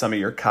of some of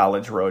your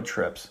college road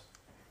trips?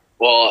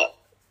 Well,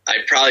 I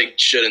probably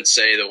shouldn't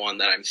say the one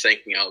that I'm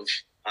thinking of,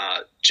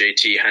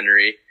 JT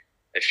Henry.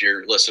 If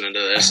you're listening to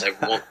this, I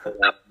won't say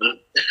that one.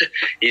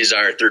 He's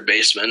our third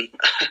baseman.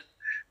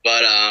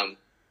 But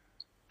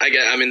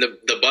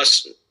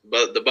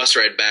the bus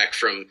ride back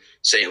from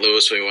St.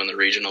 Louis when we won the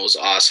regional was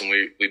awesome.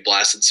 We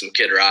blasted some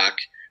Kid Rock,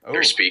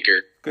 their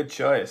speaker. Good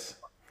choice.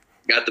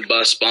 Got the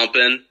bus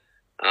bumping.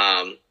 But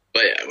I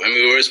mean,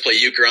 we always play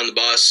euchre on the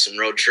bus and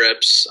road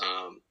trips.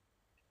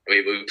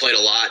 We played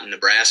a lot in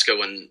Nebraska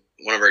when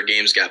one of our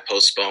games got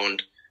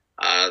postponed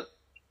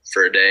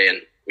for a day,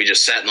 and we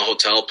just sat in the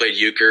hotel, played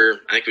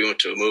euchre. I think we went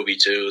to a movie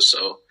too,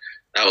 so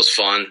that was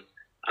fun.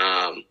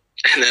 And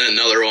then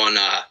another one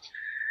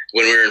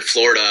when we were in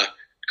Florida,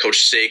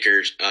 Coach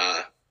Staker,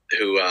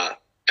 who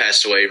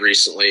passed away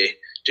recently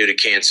due to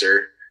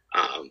cancer,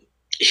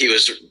 he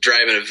was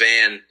driving a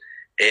van,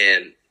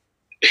 and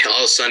all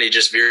of a sudden he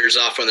just veers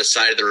off on the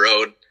side of the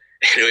road,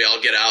 and we all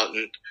get out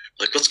and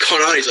like, what's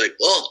going on? He's like,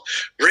 well,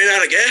 ran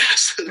out of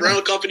gas. The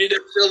rental company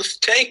didn't fill the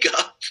tank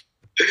up.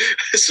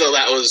 So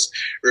that was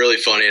really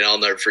funny, and I'll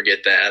never forget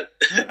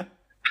that.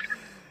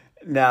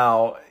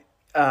 Now,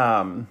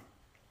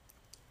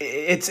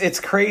 it's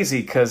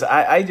crazy because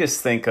I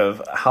just think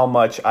of how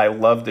much I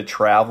love to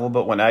travel,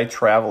 but when I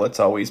travel, it's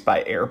always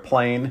by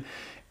airplane.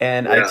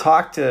 And yeah. I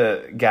talk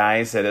to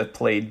guys that have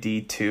played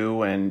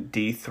D2 and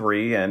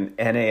D3 and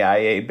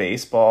NAIA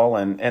baseball,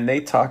 and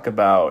they talk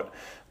about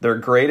their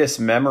greatest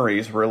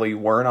memories really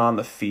weren't on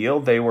the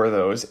field. They were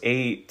those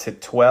 8 to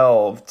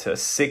 12 to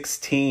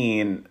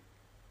 16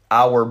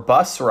 hour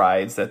bus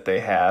rides that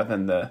they have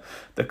and the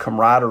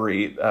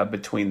camaraderie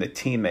between the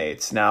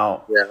teammates.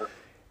 Now,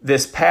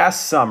 This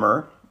past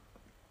summer,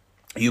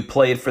 you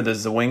played for the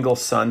Zwingle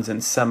Suns in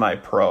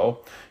semi-pro.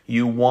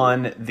 You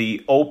won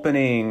the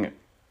opening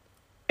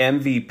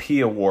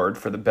MVP award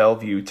for the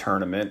Bellevue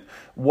tournament.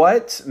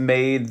 What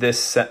made this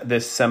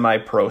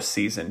semi-pro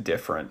season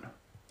different?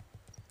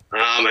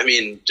 I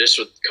mean, just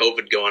with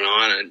COVID going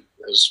on, and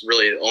it was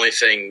really the only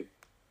thing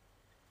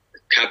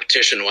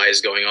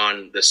competition-wise going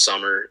on this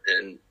summer,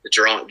 and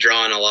drew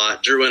in a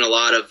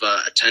lot of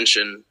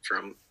attention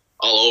from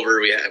all over.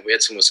 We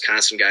had some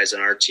Wisconsin guys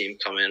on our team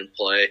come in and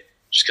play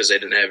just because they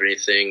didn't have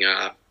anything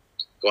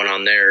going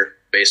on there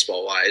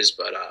baseball-wise.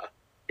 But,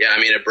 yeah, I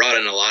mean, it brought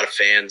in a lot of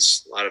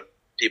fans, a lot of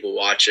people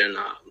watching.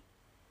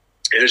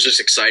 It was just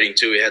exciting,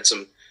 too. We had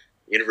some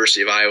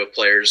University of Iowa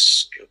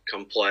players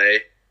come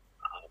play.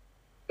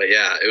 But,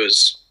 yeah, it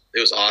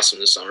was awesome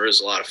this summer. It was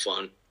a lot of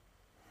fun.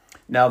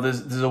 Now, the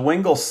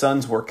Zwingle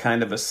Suns were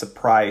kind of a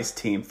surprise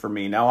team for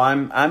me. Now,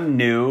 I'm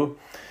new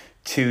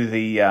to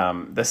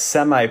the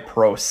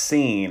semi-pro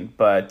scene,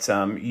 but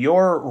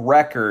your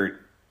record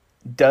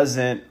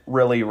doesn't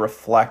really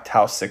reflect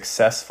how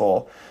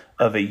successful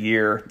of a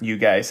year you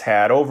guys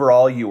had.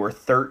 Overall, you were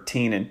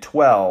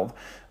 13-12,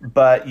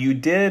 but you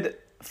did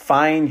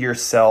find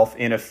yourself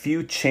in a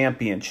few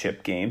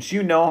championship games.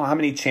 You know how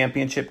many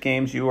championship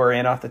games you were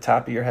in off the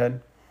top of your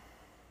head?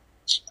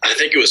 I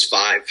think it was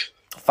 5.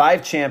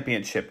 5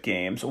 championship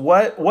games.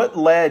 What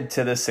led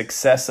to the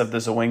success of the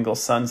Zwingle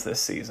Suns this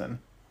season?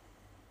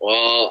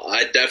 Well,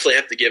 I definitely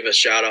have to give a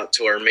shout out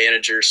to our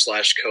manager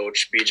 /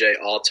 coach, BJ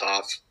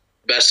Altoff.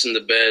 Best in the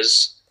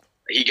biz.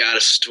 He got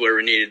us to where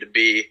we needed to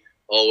be.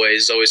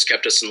 Always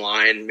kept us in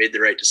line, made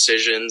the right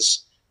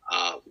decisions.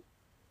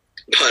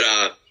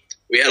 But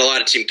we had a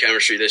lot of team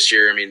chemistry this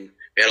year. I mean,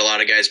 we had a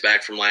lot of guys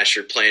back from last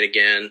year playing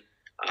again.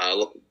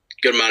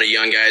 Good amount of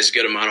young guys,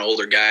 good amount of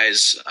older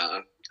guys.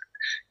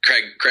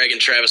 Craig and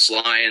Travis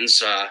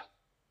Lyons,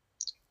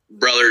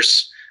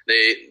 brothers.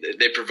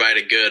 They provide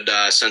a good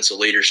sense of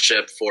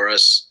leadership for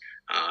us.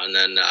 And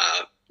then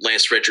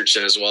Lance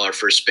Richardson as well, our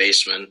first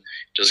baseman,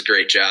 does a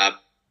great job.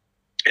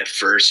 At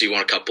first, he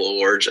won a couple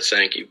awards, I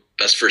think.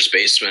 Best first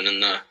baseman in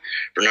the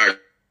Bernard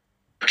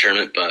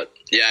tournament. But,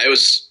 yeah, it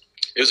was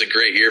a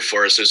great year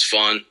for us. It was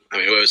fun. I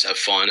mean, we always have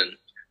fun. And,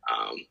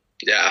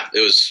 yeah, it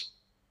was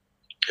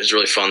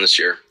really fun this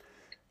year.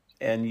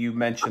 And you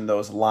mentioned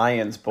those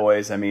Lions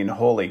boys. I mean,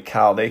 holy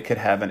cow, they could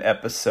have an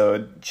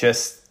episode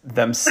just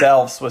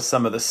themselves with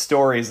some of the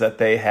stories that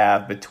they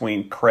have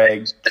between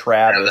Craig,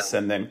 Travis,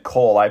 and then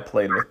Cole. I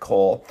played with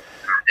Cole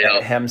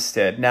at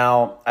Hempstead.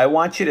 Now, I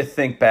want you to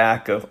think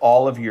back of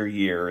all of your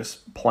years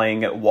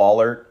playing at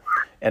Wahlert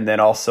and then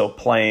also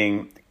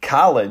playing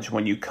college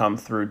when you come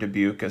through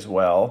Dubuque as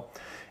well.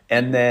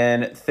 and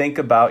then think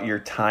about your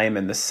time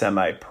in the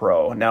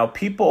semi-pro. Now,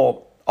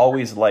 people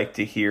always like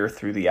to hear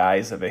through the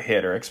eyes of a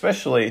hitter,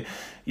 especially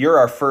you're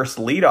our first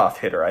leadoff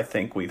hitter I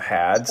think we've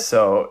had,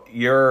 so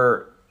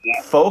your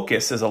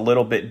focus is a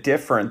little bit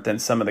different than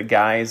some of the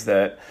guys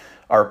that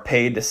are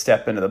paid to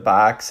step into the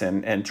box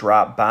and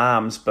drop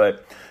bombs.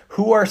 But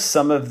who are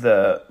some of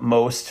the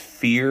most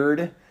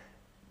feared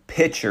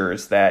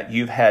pitchers that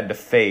you've had to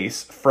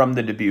face from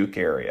the Dubuque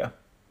area?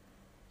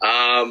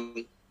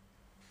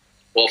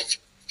 Well,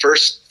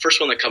 first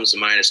one that comes to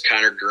mind is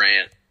Connor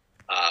Grant.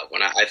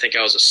 When I think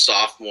I was a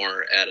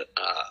sophomore at,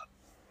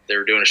 they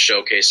were doing a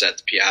showcase at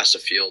the Piazza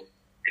Field,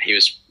 and I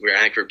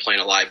think we were playing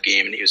a live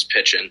game, and he was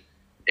pitching,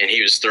 and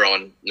he was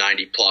throwing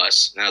 90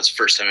 plus. And that was the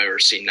first time I've ever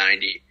seen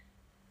 90.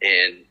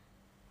 And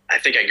I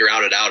think I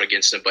grounded out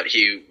against him, but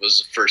he was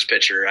the first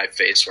pitcher I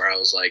faced where I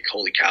was like,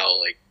 holy cow,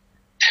 like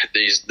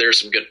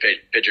there's some good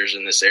pitchers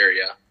in this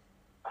area.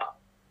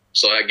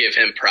 So I give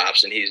him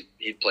props, and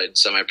he played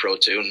semi-pro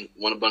too and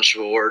won a bunch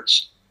of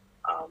awards.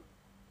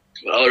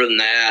 But other than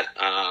that,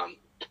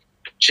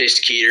 Chase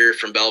Keeter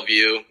from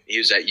Bellevue, he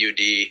was at UD.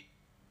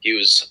 He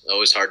was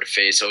always hard to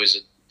face, always a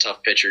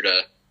tough pitcher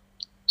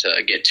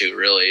to get to,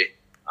 really.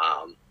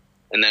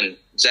 And then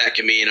Zach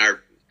Kameen,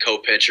 our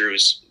co-pitcher,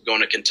 who's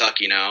going to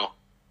Kentucky now.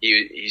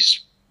 He's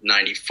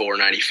 94,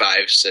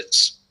 95,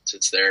 sits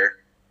there.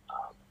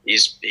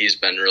 He's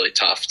been really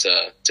tough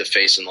to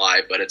face in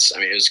live, but it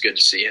was good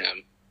to see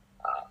him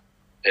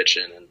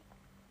pitching, and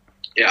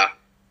yeah.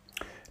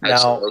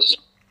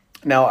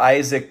 Now,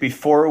 Isaac,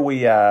 before we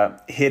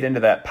hit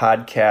into that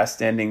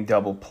podcast ending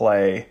double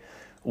play,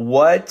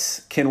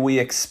 what can we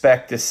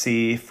expect to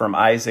see from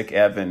Isaac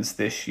Evans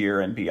this year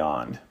and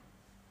beyond?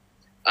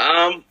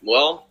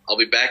 Well, I'll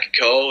be back at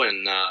Co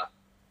in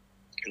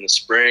the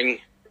spring,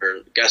 or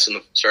I guess in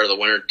the start of the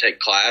winter, to take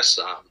class,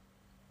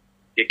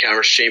 get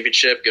Conference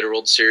Championship, get a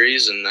World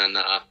Series, and then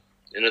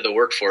into the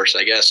workforce,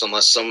 I guess,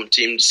 unless some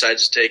team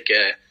decides to take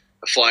a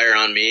flyer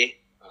on me.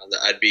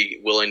 I'd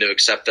be willing to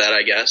accept that,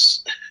 I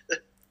guess.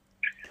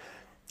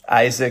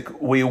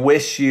 Isaac, we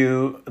wish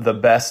you the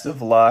best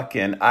of luck,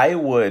 and I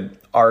would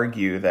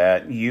argue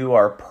that you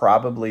are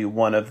probably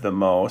one of the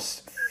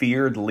most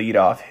feared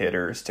leadoff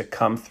hitters to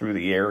come through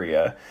the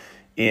area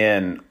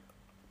in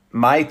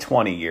my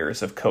 20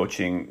 years of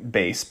coaching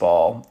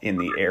baseball in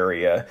the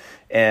area.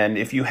 And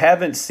if you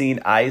haven't seen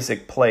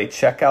Isaac play,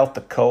 check out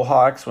the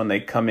Cohawks when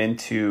they come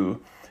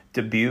into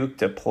Dubuque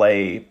to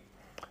play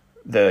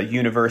the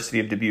University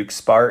of Dubuque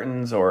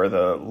Spartans or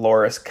the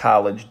Loras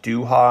College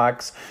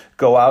Dewhawks.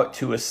 Go out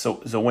to a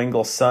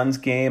Zwingle Suns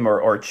game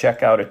or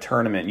check out a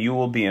tournament. You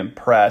will be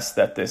impressed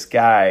that this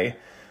guy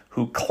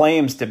who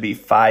claims to be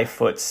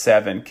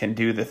 5'7" can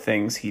do the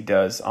things he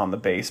does on the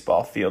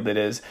baseball field. It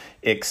is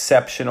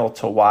exceptional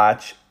to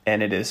watch,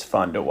 and it is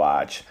fun to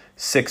watch.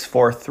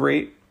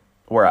 643,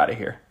 we're out of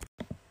here.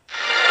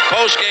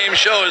 Post-game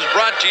show is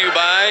brought to you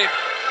by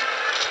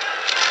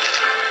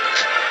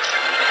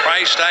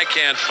Christ, I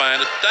can't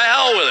find it. The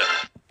hell with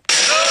it.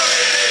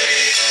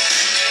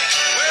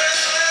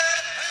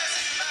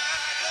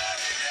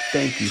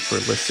 Thank you for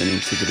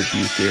listening to the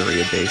Dubuque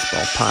Area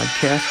Baseball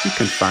Podcast. You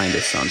can find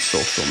us on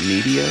social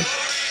media,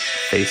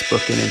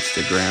 Facebook and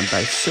Instagram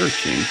by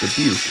searching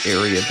Dubuque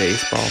Area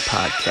Baseball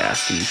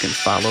Podcast. And you can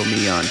follow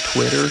me on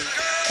Twitter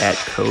at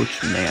Coach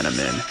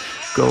Manaman.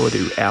 Go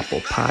to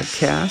Apple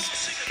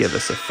Podcasts, give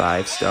us a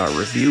 5-star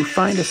review,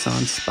 find us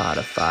on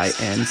Spotify,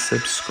 and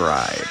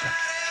subscribe.